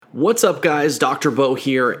What's up, guys? Dr. Bo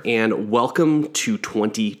here, and welcome to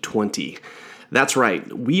 2020. That's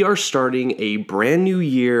right, we are starting a brand new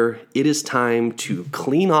year. It is time to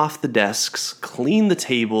clean off the desks, clean the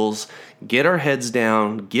tables, get our heads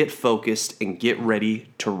down, get focused, and get ready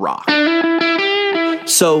to rock.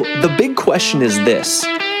 So, the big question is this: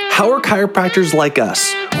 how are chiropractors like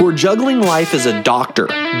us, who are juggling life as a doctor,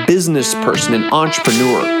 business person, and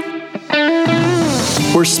entrepreneur,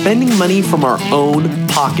 we're spending money from our own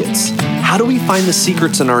pockets, how do we find the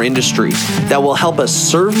secrets in our industry that will help us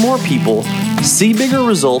serve more people, see bigger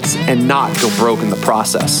results, and not go broke in the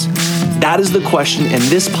process? That is the question, and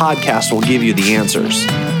this podcast will give you the answers.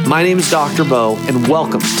 My name is Dr. Bo, and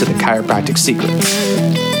welcome to the Chiropractic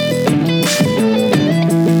Secrets.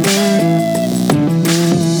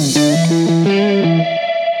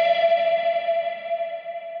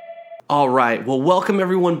 All right, well, welcome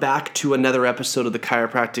everyone back to another episode of the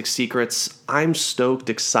Chiropractic Secrets. I'm stoked,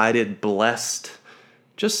 excited, blessed.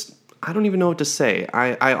 I don't even know what to say.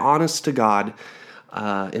 I honest to God,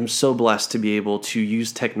 am so blessed to be able to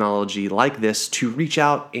use technology like this to reach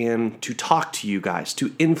out and to talk to you guys,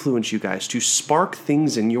 to influence you guys, to spark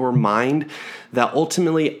things in your mind that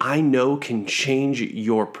ultimately I know can change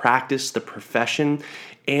your practice, the profession,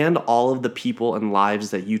 and all of the people and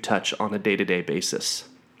lives that you touch on a day-to-day basis.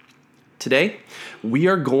 Today, we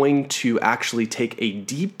are going to actually take a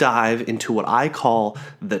deep dive into what I call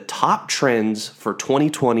the top trends for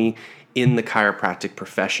 2020 in the chiropractic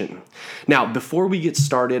profession. Now, before we get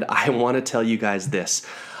started, I want to tell you guys this.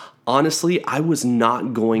 Honestly, I was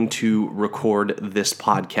not going to record this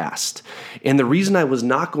podcast. And the reason I was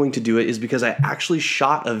not going to do it is because I actually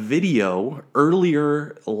shot a video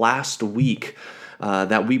earlier last week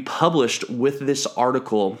that we published with this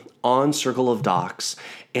article on Circle of Docs,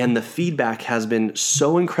 and the feedback has been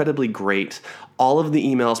so incredibly great. All of the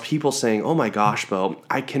emails, people saying, "Oh my gosh, Bo,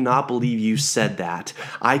 I cannot believe you said that.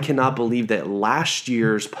 I cannot believe that last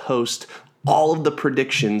year's post, all of the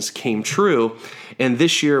predictions came true, and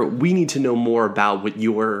this year we need to know more about what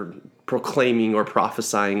you were proclaiming or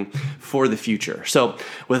prophesying for the future." So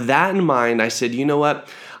with that in mind, I said, you know what?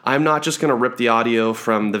 I'm not just going to rip the audio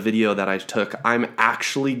from the video that I took. I'm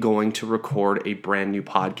actually going to record a brand new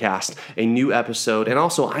podcast, a new episode. And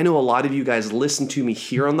also, I know a lot of you guys listen to me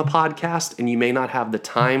here on the podcast, and you may not have the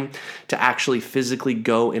time to actually physically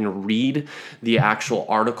go and read the actual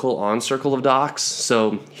article on Circle of Docs.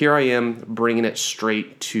 So here I am bringing it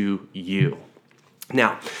straight to you.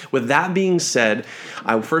 Now, with that being said,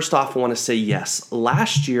 I first off want to say yes.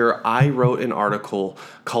 Last year, I wrote an article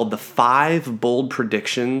called The 5 Bold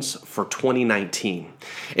Predictions for 2019.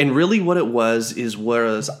 And really what it was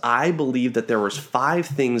I believe that there was 5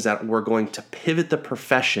 things that were going to pivot the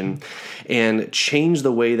profession and change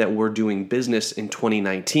the way that we're doing business in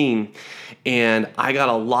 2019. And I got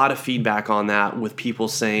a lot of feedback on that with people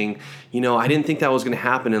saying, I didn't think that was going to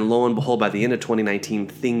happen. And lo and behold, by the end of 2019,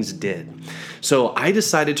 things did. So I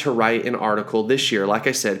decided to write an article this year, like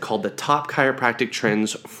I said, called The Top Chiropractic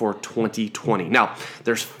Trends for 2020. Now,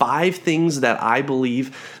 there's 5 things that I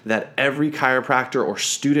believe that every chiropractor or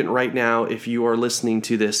student right now, if you are listening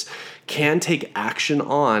to this, can take action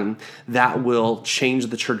on that will change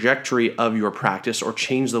the trajectory of your practice or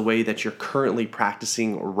change the way that you're currently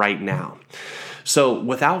practicing right now. So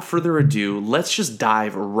without further ado, let's just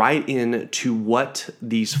dive right into what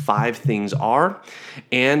these 5 things are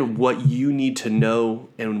and what you need to know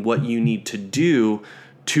and what you need to do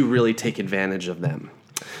to really take advantage of them.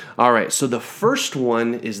 All right, so the first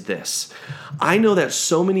one is this. I know that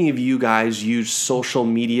so many of you guys use social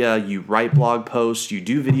media, you write blog posts, you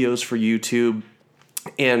do videos for YouTube.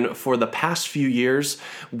 And for the past few years,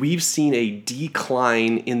 we've seen a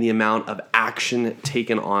decline in the amount of action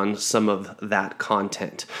taken on some of that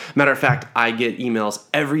content. Matter of fact, I get emails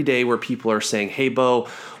every day where people are saying, "Hey, Bo,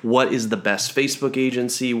 what is the best Facebook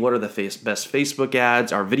agency? What are the best Facebook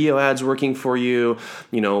ads? Are video ads working for you?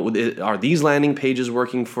 Are these landing pages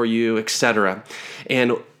working for you?" Etc.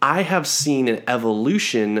 And I have seen an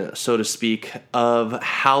evolution, so to speak, of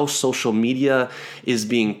how social media is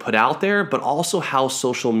being put out there, but also how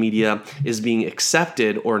social media is being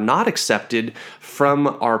accepted or not accepted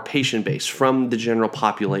from our patient base, from the general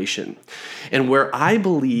population. And where I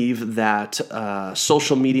believe that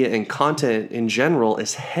social media and content in general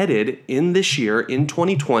is headed in this year, in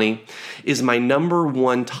 2020, is my number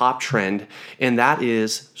one top trend, and that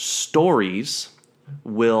is stories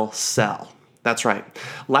will sell. That's right.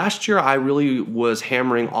 Last year, I really was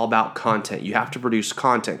hammering all about content. You have to produce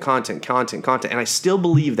content. And I still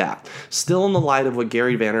believe that. Still in the light of what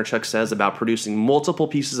Gary Vaynerchuk says about producing multiple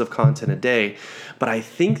pieces of content a day. But I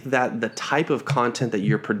think that the type of content that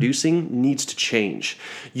you're producing needs to change.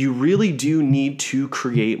 You really do need to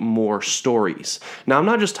create more stories. Now, I'm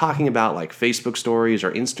not just talking about like Facebook stories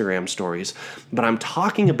or Instagram stories, but I'm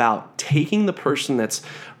talking about taking the person that's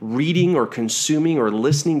reading or consuming or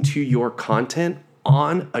listening to your content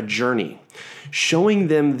on a journey, showing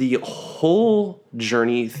them the whole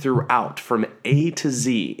journey throughout from A to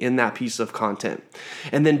Z in that piece of content,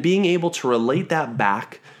 and then being able to relate that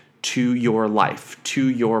back to your life, to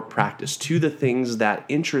your practice, to the things that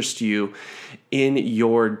interest you in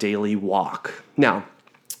your daily walk. Now,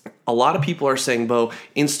 a lot of people are saying, Bo,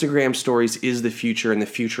 Instagram stories is the future and the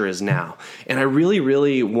future is now. And I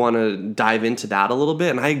really want to dive into that a little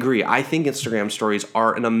bit. And I agree. I think Instagram stories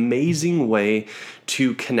are an amazing way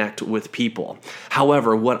to connect with people.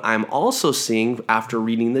 However, what I'm also seeing after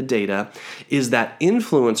reading the data is that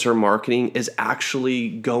influencer marketing is actually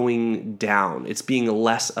going down. It's being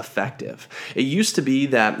less effective. It used to be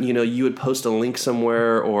that, you would post a link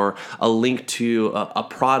somewhere or a link to a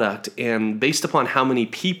product, and based upon how many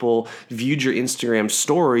people viewed your Instagram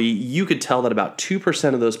story, you could tell that about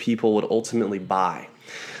 2% of those people would ultimately buy.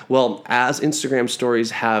 Well, as Instagram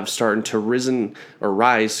stories have started to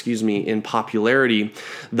rise in popularity,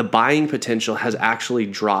 the buying potential has actually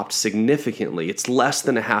dropped significantly. It's less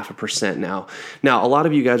than 0.5% now. Now, a lot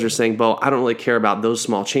of you guys are saying, Bo, I don't really care about those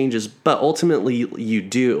small changes, but ultimately you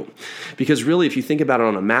do. Because really, if you think about it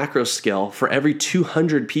on a macro scale, for every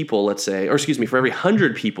 200 people, for every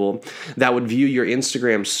 100 people that would view your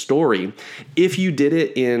Instagram story, if you did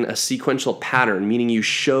it in a sequential pattern, meaning you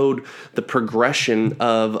showed the progression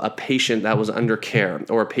of a patient that was under care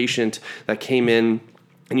or a patient that came in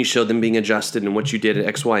and you showed them being adjusted and what you did at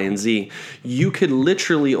X, Y, and Z, you could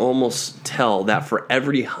literally almost tell that for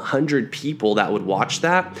every 100 people that would watch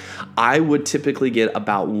that, I would typically get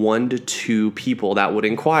about 1 to 2 people that would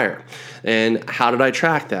inquire. And how did I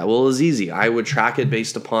track that? Well, it was easy. I would track it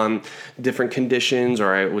based upon different conditions,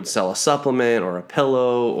 or I would sell a supplement or a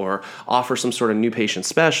pillow or offer some sort of new patient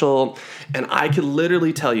special. And I could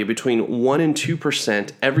literally tell you between 1 and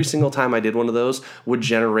 2% every single time I did one of those would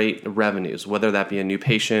generate revenues, whether that be a new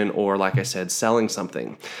patient or, like I said, selling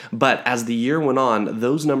something. But as the year went on,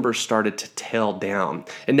 those numbers started to tail down.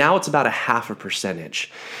 And now it's about 0.5%.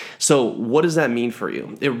 So what does that mean for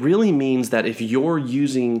you? It really means that if you're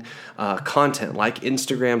using content like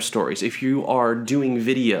Instagram stories, if you are doing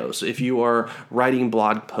videos, if you are writing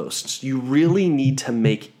blog posts, you really need to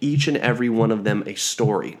make each and every one of them a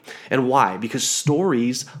story. And why? Because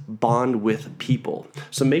stories bond with people.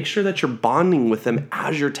 So make sure that you're bonding with them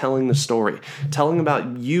as you're telling the story, telling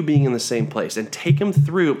about you being in the same place, and take them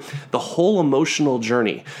through the whole emotional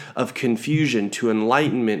journey of confusion to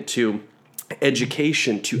enlightenment to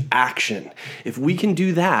education to action. If we can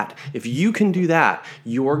do that, if you can do that,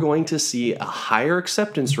 you're going to see a higher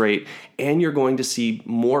acceptance rate and you're going to see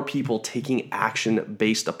more people taking action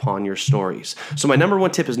based upon your stories. So my number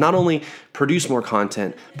one tip is not only produce more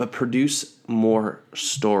content, but produce more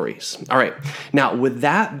stories. All right. Now, with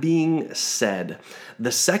that being said,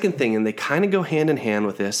 the second thing, and they kind of go hand in hand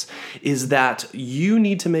with this, is that you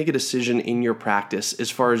need to make a decision in your practice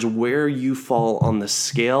as far as where you fall on the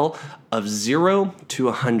scale of 0 to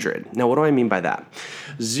 100. Now, what do I mean by that?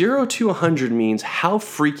 0 to 100 means how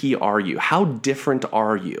freaky are you? How different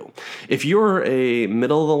are you? If you're a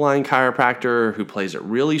middle-of-the-line chiropractor who plays it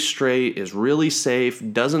really straight, is really safe,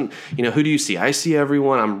 doesn't, who do you see? I see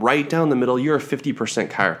everyone. I'm right down the middle. You're a 50%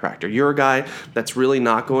 chiropractor. You're a guy that's really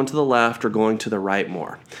not going to the left or going to the right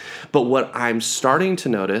more. But what I'm starting to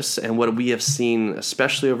notice, and what we have seen,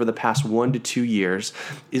 especially over the past 1 to 2 years,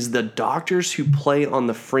 is the doctors who play on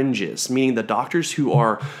the fringes, meaning the doctors who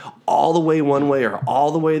are all the way one way or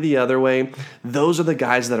all the way the other way. Those are the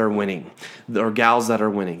guys that are winning, or gals that are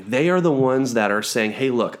winning. They are the ones that are saying, hey,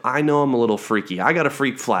 look, I know I'm a little freaky. I got a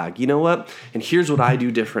freak flag. You know what? And here's what I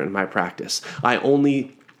do different in my practice. I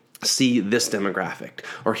only see this demographic,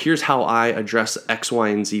 or here's how I address X, Y,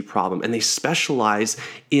 and Z problem. And they specialize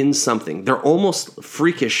in something. They're almost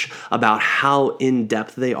freakish about how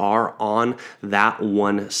in-depth they are on that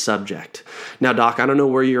one subject. Now, Doc, I don't know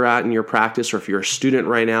where you're at in your practice, or if you're a student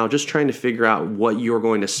right now, just trying to figure out what you're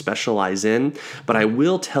going to specialize in. But I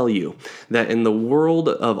will tell you that in the world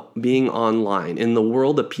of being online, in the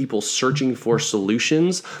world of people searching for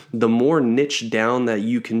solutions, the more niche down that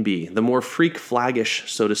you can be, the more freak flaggish,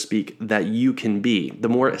 so to speak, speak, that you can be. The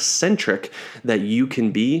more eccentric that you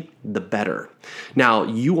can be, the better. Now,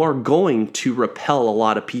 you are going to repel a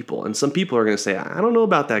lot of people, and some people are going to say, I don't know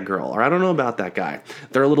about that girl, or I don't know about that guy.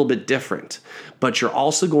 They're a little bit different. But you're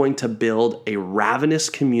also going to build a ravenous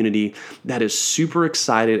community that is super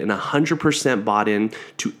excited and 100% bought in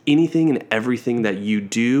to anything and everything that you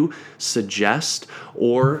do, suggest,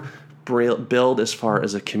 or build as far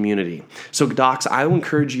as a community. So, docs, I will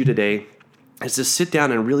encourage you today is to sit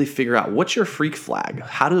down and really figure out what's your freak flag.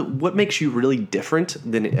 What makes you really different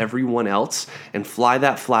than everyone else, and fly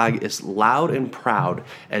that flag as loud and proud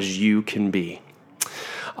as you can be.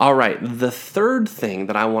 All right, the third thing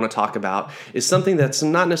that I want to talk about is something that's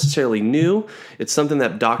not necessarily new. It's something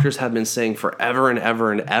that doctors have been saying forever and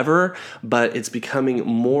ever and ever, but it's becoming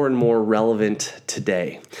more and more relevant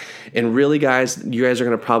today. And really, guys, you guys are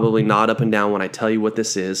going to probably nod up and down when I tell you what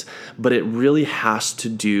this is, but it really has to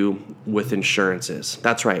do with insurances.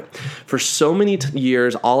 That's right. For so many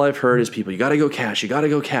years, all I've heard is people, you got to go cash, you got to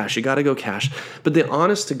go cash, you got to go cash. But the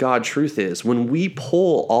honest to God truth is, when we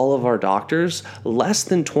poll all of our doctors, less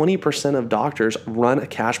than 20% of doctors run a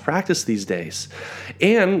cash practice these days.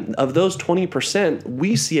 And of those 20%,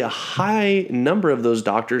 we see a high number of those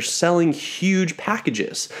doctors selling huge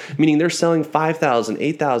packages, meaning they're selling $5,000,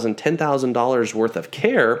 $8,000, $10,000 worth of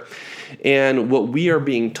care. And what we are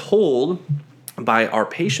being told by our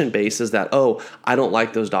patient base is that, oh, I don't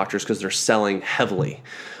like those doctors because they're selling heavily.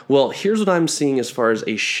 Well, here's what I'm seeing as far as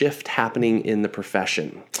a shift happening in the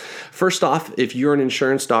profession. First off, if you're an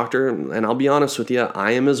insurance doctor, and I'll be honest with you,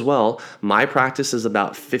 I am as well, my practice is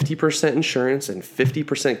about 50% insurance and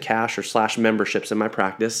 50% cash or / memberships in my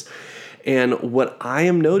practice. And what I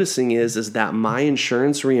am noticing is that my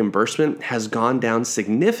insurance reimbursement has gone down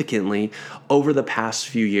significantly over the past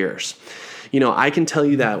few years. You know, I can tell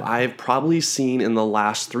you that I've probably seen in the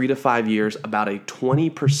last 3 to 5 years about a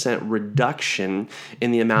 20% reduction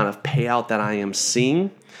in the amount of payout that I am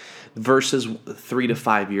seeing versus 3 to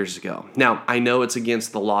 5 years ago. Now, I know it's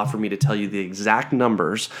against the law for me to tell you the exact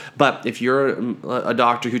numbers, but if you're a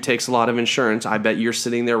doctor who takes a lot of insurance, I bet you're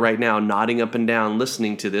sitting there right now nodding up and down,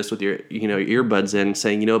 listening to this with your earbuds in,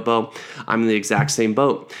 saying, Bo, I'm in the exact same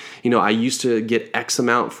boat. I used to get X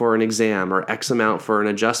amount for an exam or X amount for an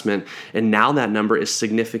adjustment, and now that number is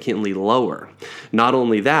significantly lower. Not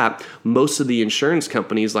only that, most of the insurance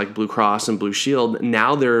companies like Blue Cross and Blue Shield,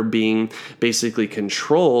 now they're being basically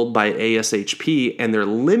controlled by ASHP, and they're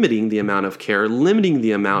limiting the amount of care, limiting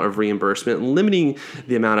the amount of reimbursement, limiting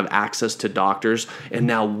the amount of access to doctors. And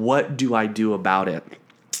now what do I do about it?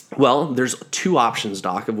 Well, there's 2 options,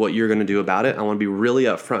 Doc, of what you're going to do about it. I want to be really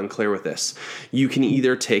upfront and clear with this. You can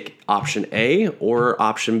either take option A or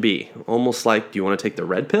option B. Almost like, do you want to take the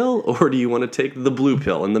red pill or do you want to take the blue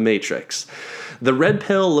pill in the Matrix? The red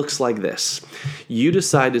pill looks like this. You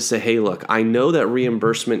decide to say, hey, look, I know that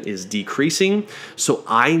reimbursement is decreasing, so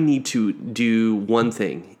I need to do one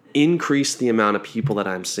thing: increase the amount of people that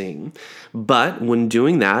I'm seeing. But when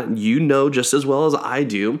doing that, you know just as well as I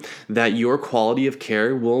do that your quality of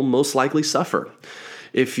care will most likely suffer.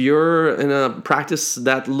 If you're in a practice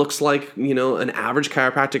that looks like, an average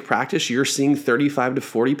chiropractic practice, you're seeing 35 to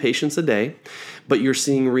 40 patients a day, but you're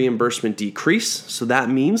seeing reimbursement decrease. So that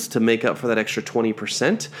means to make up for that extra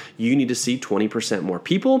 20%, you need to see 20% more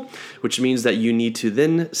people, which means that you need to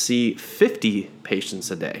then see 50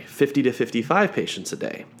 patients a day, 50 to 55 patients a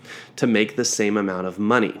day to make the same amount of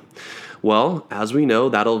money. Well, as we know,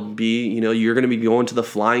 that'll be, you're going to be going to the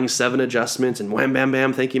flying 7 adjustments and wham, bam,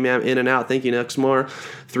 bam, thank you, ma'am, in and out, thank you, next more,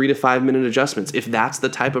 3 to 5 minute adjustments. If that's the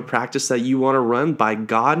type of practice that you want to run, by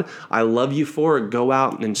God, I love you for it. Go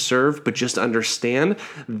out and serve, but just understand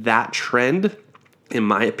that trend, in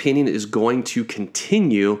my opinion, is going to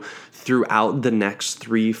continue throughout the next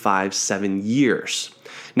 3, 5, 7 years.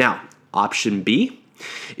 Now, option B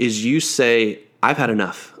is you say, I've had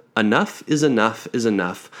enough. Enough is enough is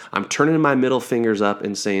enough. I'm turning my middle fingers up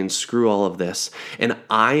and saying, screw all of this. And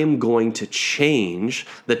I am going to change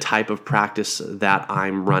the type of practice that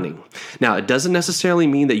I'm running. Now, it doesn't necessarily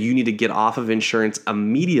mean that you need to get off of insurance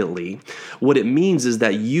immediately. What it means is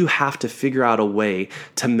that you have to figure out a way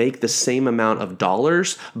to make the same amount of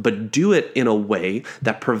dollars, but do it in a way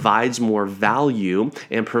that provides more value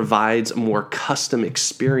and provides more custom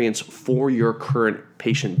experience for your current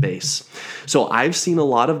patient base. So I've seen a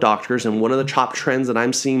lot of doctors, and one of the top trends that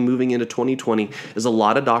I'm seeing moving into 2020 is a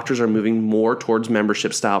lot of doctors are moving more towards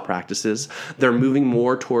membership style practices. They're moving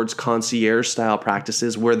more towards concierge style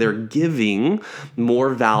practices where they're giving more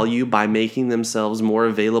value by making themselves more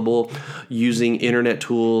available using internet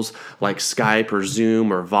tools like Skype or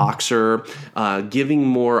Zoom or Voxer, giving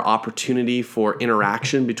more opportunity for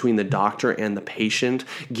interaction between the doctor and the patient,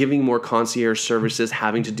 giving more concierge services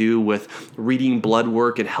having to do with reading blood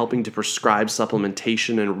work and helping to prescribe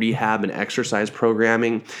supplementation and rehab and exercise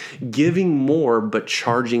programming, giving more but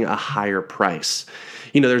charging a higher price.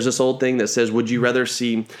 There's this old thing that says, would you rather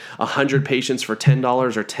see 100 patients for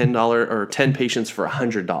 $10 or $10 or 10 patients for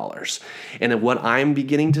 $100? And what I'm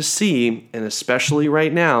beginning to see, and especially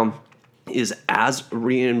right now, is as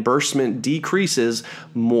reimbursement decreases,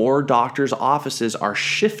 more doctors' offices are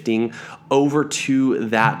shifting over to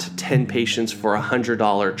that 10 patients for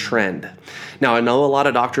 $100 trend. Now, I know a lot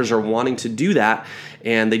of doctors are wanting to do that,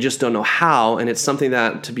 and they just don't know how, and it's something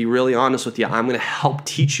that, to be really honest with you, I'm going to help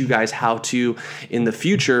teach you guys how to in the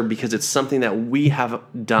future, because it's something that we have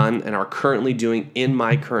done and are currently doing in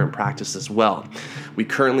my current practice as well. We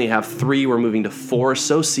currently have 3, we're moving to 4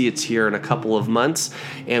 associates here in a couple of months,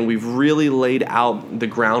 and we've really laid out the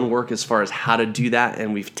groundwork as far as how to do that,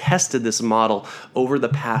 and we've tested this model over the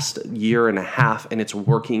past year and a half, and it's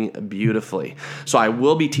working beautifully. So I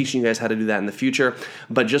will be teaching you guys how to do that in the future,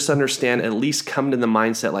 but just understand, at least come to the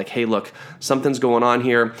mindset like, hey, look, something's going on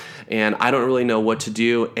here and I don't really know what to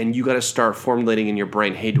do. And you got to start formulating in your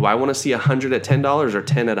brain, hey, do I want to see 100 at $10 or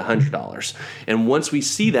 10 at $100? And once we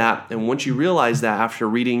see that, and once you realize that after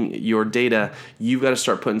reading your data, you've got to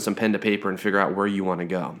start putting some pen to paper and figure out where you want to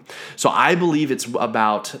go. So I believe it's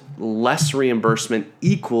about less reimbursement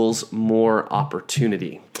equals more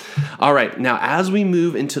opportunity. All right, now as we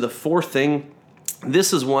move into the fourth thing,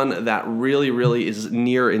 this is one that really, really is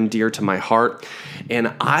near and dear to my heart.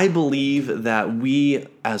 And I believe that we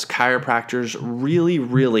as chiropractors really,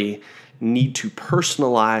 really need to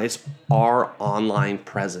personalize our online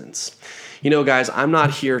presence. Guys, I'm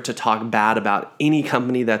not here to talk bad about any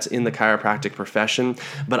company that's in the chiropractic profession,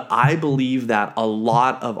 but I believe that a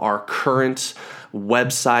lot of our current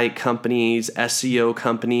website companies, SEO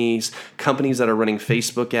companies, companies that are running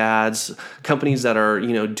Facebook ads, companies that are,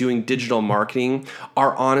 doing digital marketing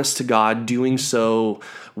are, honest to God, doing so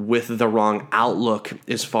with the wrong outlook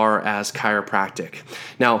as far as chiropractic.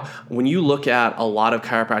 Now, when you look at a lot of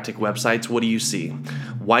chiropractic websites, what do you see?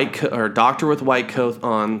 Doctor with white coat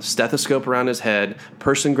on, stethoscope around his head,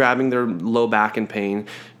 person grabbing their low back in pain,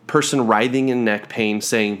 person writhing in neck pain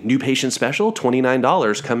saying, new patient special,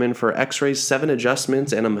 $29, come in for x-rays, 7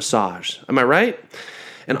 adjustments, and a massage. Am I right?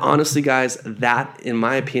 And honestly, guys, that, in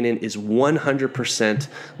my opinion, is 100%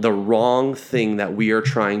 the wrong thing that we are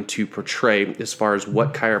trying to portray as far as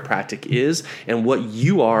what chiropractic is and what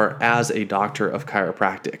you are as a doctor of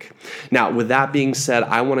chiropractic. Now, with that being said,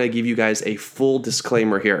 I want to give you guys a full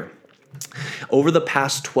disclaimer here. Over the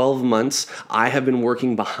past 12 months, I have been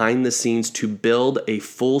working behind the scenes to build a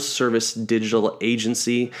full-service digital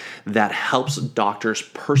agency that helps doctors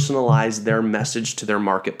personalize their message to their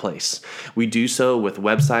marketplace. We do so with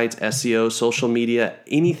websites, SEO, social media,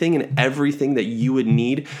 anything and everything that you would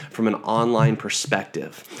need from an online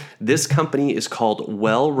perspective. This company is called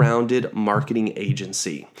Well-Rounded Marketing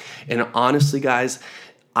Agency. And honestly, guys,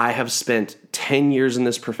 I have spent 10 years in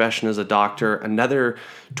this profession as a doctor, another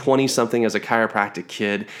 20-something as a chiropractic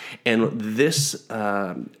kid, and this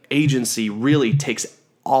agency really takes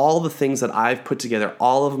all the things that I've put together,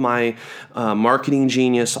 all of my marketing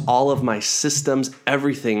genius, all of my systems,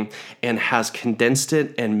 everything, and has condensed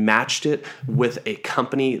it and matched it with a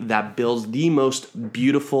company that builds the most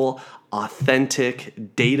beautiful,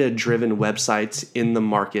 authentic, data-driven websites in the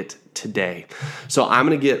market today. So I'm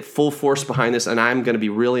going to get full force behind this, and I'm going to be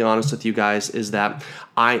really honest with you guys, is that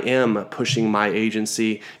I am pushing my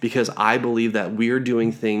agency because I believe that we're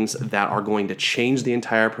doing things that are going to change the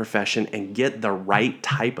entire profession and get the right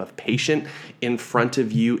type of patient in front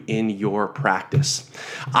of you in your practice.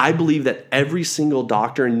 I believe that every single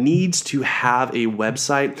doctor needs to have a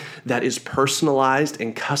website that is personalized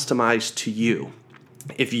and customized to you.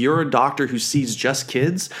 If you're a doctor who sees just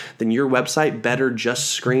kids, then your website better just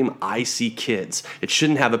scream, I see kids. It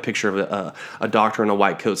shouldn't have a picture of a doctor in a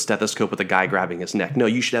white coat, stethoscope with a guy grabbing his neck. No,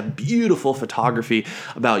 you should have beautiful photography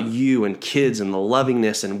about you and kids and the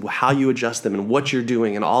lovingness and how you adjust them and what you're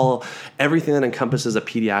doing and everything that encompasses a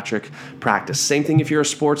pediatric practice. Same thing if you're a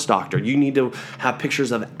sports doctor. You need to have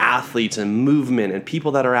pictures of athletes and movement and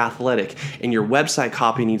people that are athletic, and your website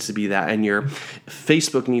copy needs to be that, and your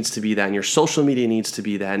Facebook needs to be that, and your social media needs needs to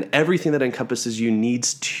be that, and everything that encompasses you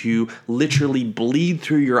needs to literally bleed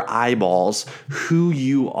through your eyeballs who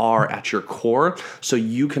you are at your core so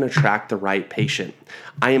you can attract the right patient.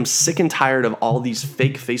 I am sick and tired of all these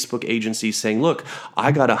fake Facebook agencies saying, look,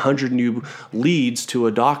 I got 100 new leads to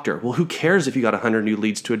a doctor. Well, who cares if you got 100 new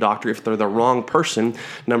leads to a doctor if they're the wrong person,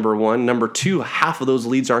 number one. Number two, half of those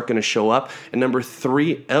leads aren't going to show up. And number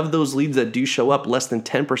three, of those leads that do show up, less than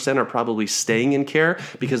 10% are probably staying in care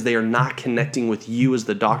because they are not connecting with you as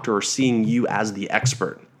the doctor or seeing you as the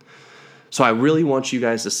expert. So I really want you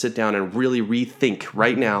guys to sit down and really rethink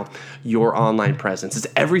right now your online presence. It's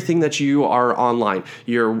everything that you are online,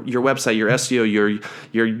 your website, your SEO,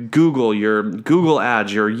 your Google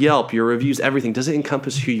ads, your Yelp, your reviews, everything. Does it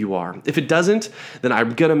encompass who you are? If it doesn't, then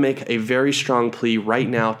I'm going to make a very strong plea right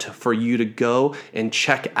now for you to go and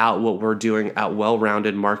check out what we're doing at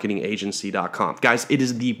wellroundedmarketingagency.com. Guys, it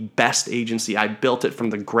is the best agency. I built it from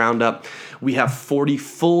the ground up. We have 40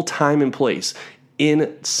 full-time employees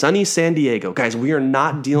in sunny San Diego. Guys, we are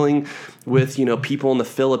not dealing with, people in the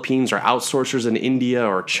Philippines or outsourcers in India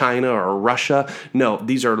or China or Russia. No,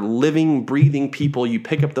 these are living, breathing people. You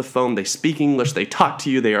pick up the phone, they speak English, they talk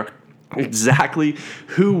to you, they are exactly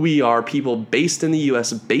who we are, people based in the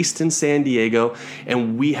US, based in San Diego,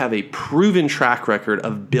 and we have a proven track record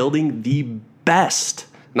of building the best,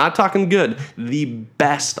 not talking good, the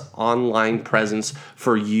best online presence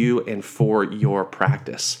for you and for your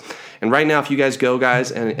practice. And right now, if you guys go,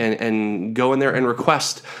 and go in there and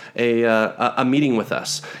request a meeting with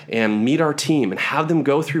us and meet our team and have them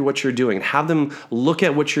go through what you're doing, have them look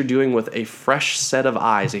at what you're doing with a fresh set of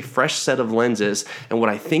eyes, a fresh set of lenses. And what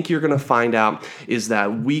I think you're going to find out is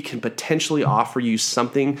that we can potentially offer you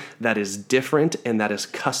something that is different and that is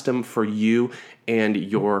custom for you and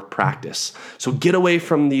your practice. So get away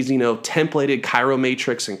from these, templated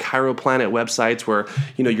ChiroMatrix and ChiroPlanet websites where,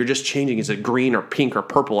 you're just changing, is it green or pink or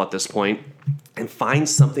purple at this point, and find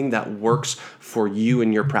something that works for you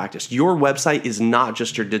and your practice. Your website is not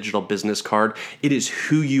just your digital business card. It is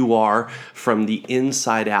who you are from the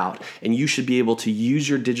inside out. And you should be able to use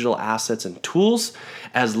your digital assets and tools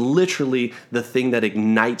as literally the thing that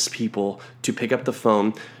ignites people to pick up the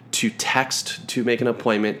phone, to text, to make an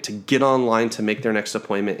appointment, to get online, to make their next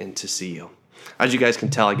appointment, and to see you. As you guys can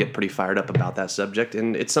tell, I get pretty fired up about that subject,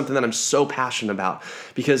 and it's something that I'm so passionate about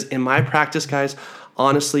because in my practice, guys,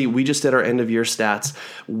 honestly, we just did our end of year stats.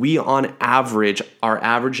 We on average are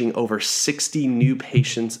averaging over 60 new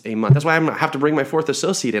patients a month. That's why I have to bring my fourth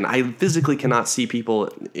associate in. I physically cannot see people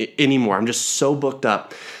anymore. I'm just so booked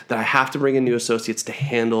up that I have to bring in new associates to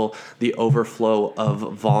handle the overflow of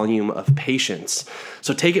volume of patients.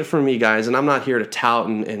 So take it from me, guys, and I'm not here to tout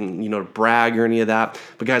and brag or any of that.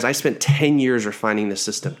 But guys, I spent 10 years refining this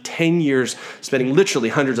system, 10 years spending literally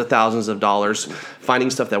hundreds of thousands of dollars finding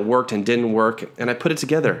stuff that worked and didn't work. And I put it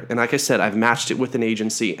together. And like I said, I've matched it with an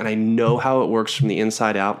agency and I know how it works from the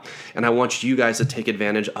inside out. And I want you guys to take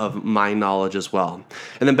advantage of my knowledge as well.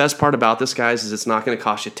 And the best part about this, guys, is it's not going to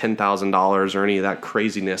cost you $10,000 or any of that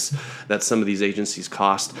craziness that some of these agencies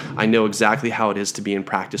cost. I know exactly how it is to be in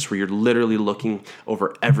practice where you're literally looking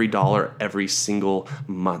over every dollar every single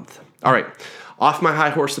month. All right. Off my high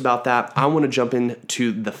horse about that, I want to jump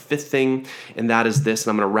into the fifth thing, and that is this,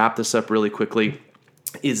 and I'm going to wrap this up really quickly,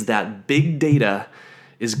 is that big data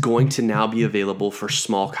is going to now be available for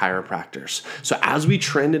small chiropractors. So as we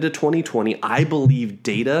trend into 2020, I believe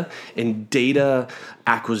data and data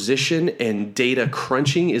acquisition and data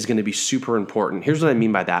crunching is going to be super important. Here's what I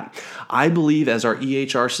mean by that. I believe as our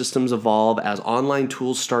EHR systems evolve, as online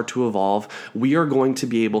tools start to evolve, we are going to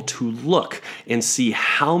be able to look and see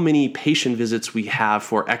how many patient visits we have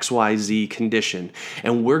for XYZ condition.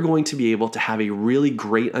 And we're going to be able to have a really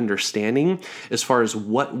great understanding as far as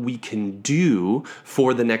what we can do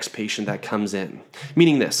for the next patient that comes in.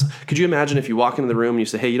 Meaning this, could you imagine if you walk into the room and you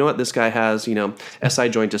say, hey, you know what, this guy has, SI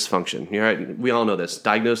joint dysfunction. Right? We all know this.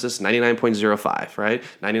 Diagnosis 99.05, right?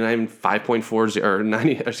 5.40 or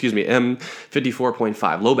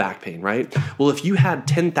M54.5, low back pain, right? Well, if you had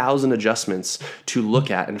 10,000 adjustments to look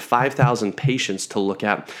at and 5,000 patients to look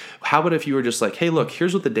at, how about if you were just like, hey, look,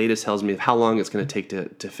 here's what the data tells me of how long it's going to take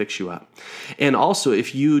to fix you up. And also,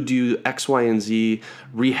 if you do X, Y, and Z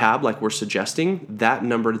rehab like we're suggesting, that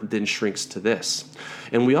number then shrinks to this.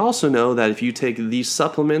 And we also know that if you take these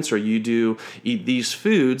supplements or you eat these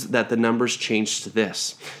foods, that the numbers change to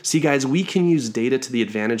this. See, guys, we can use data to the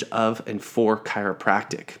advantage of and for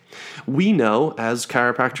chiropractic. We know, as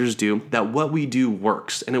chiropractors do, that what we do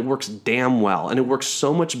works, and it works damn well, and it works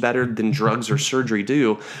so much better than drugs or surgery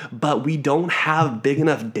do, but we don't have big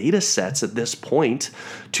enough data sets at this point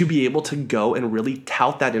to be able to go and really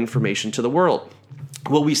tout that information to the world.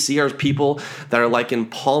 What we see are people that are like in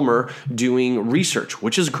Palmer doing research,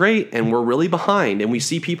 which is great, and we're really behind. And we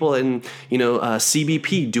see people in,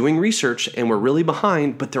 CBP doing research, and we're really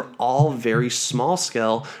behind, but they're all very small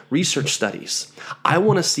scale research studies. I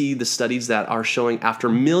want to see the studies that are showing after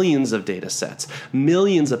millions of data sets,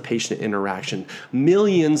 millions of patient interaction,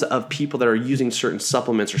 millions of people that are using certain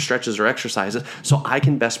supplements or stretches or exercises, so I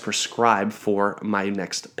can best prescribe for my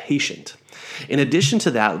next patient. In addition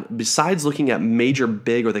to that, besides looking at major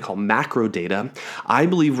big, or they call macro data, I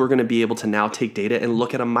believe we're going to be able to now take data and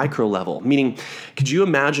look at a micro level. Meaning, could you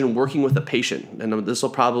imagine working with a patient, and this will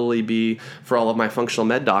probably be for all of my functional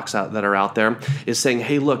med docs that are out there, is saying,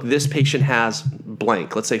 hey, look, this patient has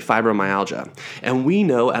blank, let's say fibromyalgia. And we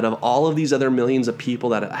know out of all of these other millions of people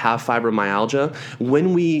that have fibromyalgia,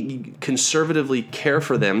 when we conservatively care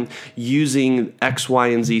for them using X, Y,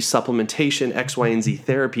 and Z supplementation, X, Y, and Z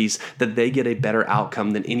therapies, that they get a better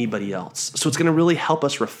outcome than anybody else. So it's going to really help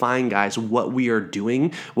us refine, guys, what we are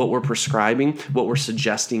doing, what we're prescribing, what we're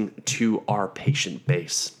suggesting to our patient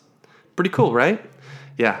base. Pretty cool, right?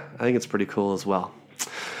 Yeah, I think it's pretty cool as well.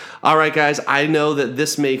 All right, guys, I know that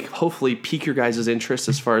this may hopefully pique your guys' interest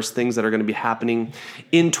as far as things that are going to be happening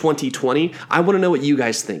in 2020. I want to know what you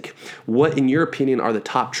guys think. What, in your opinion, are the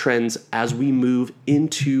top trends as we move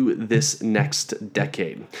into this next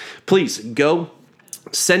decade? Please go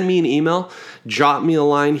send me an email, drop me a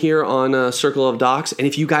line here on Circle of Docs. And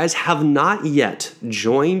if you guys have not yet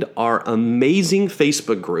joined our amazing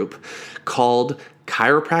Facebook group called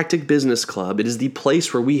Chiropractic Business Club, it is the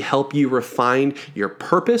place where we help you refine your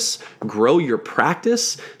purpose, grow your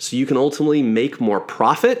practice, so you can ultimately make more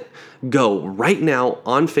profit. Go right now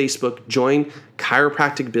on Facebook, join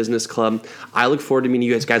Chiropractic Business Club. I look forward to meeting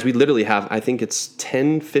you guys. We literally have, I think it's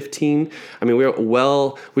 10, 15. I mean,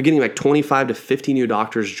 we're getting like 25 to 50 new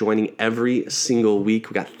doctors joining every single week.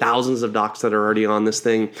 We got thousands of docs that are already on this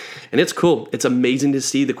thing. And it's cool. It's amazing to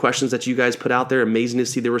see the questions that you guys put out there, amazing to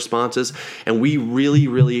see the responses. And we really,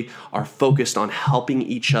 really are focused on helping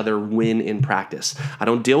each other win in practice. I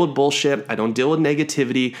don't deal with bullshit. I don't deal with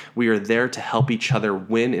negativity. We are there to help each other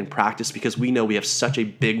win in practice because we know we have such a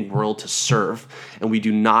big world to serve. And we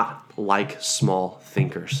do not like small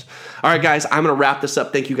thinkers. All right, guys, I'm going to wrap this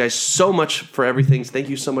up. Thank you guys so much for everything. Thank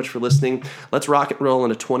you so much for listening. Let's rock and roll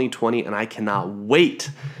into 2020, and I cannot wait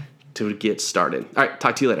to get started. All right,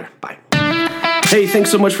 talk to you later. Bye. Hey, thanks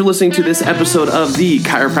so much for listening to this episode of the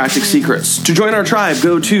Chiropractic Secrets. To join our tribe,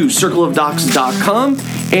 go to circleofdocs.com,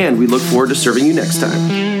 and we look forward to serving you next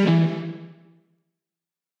time.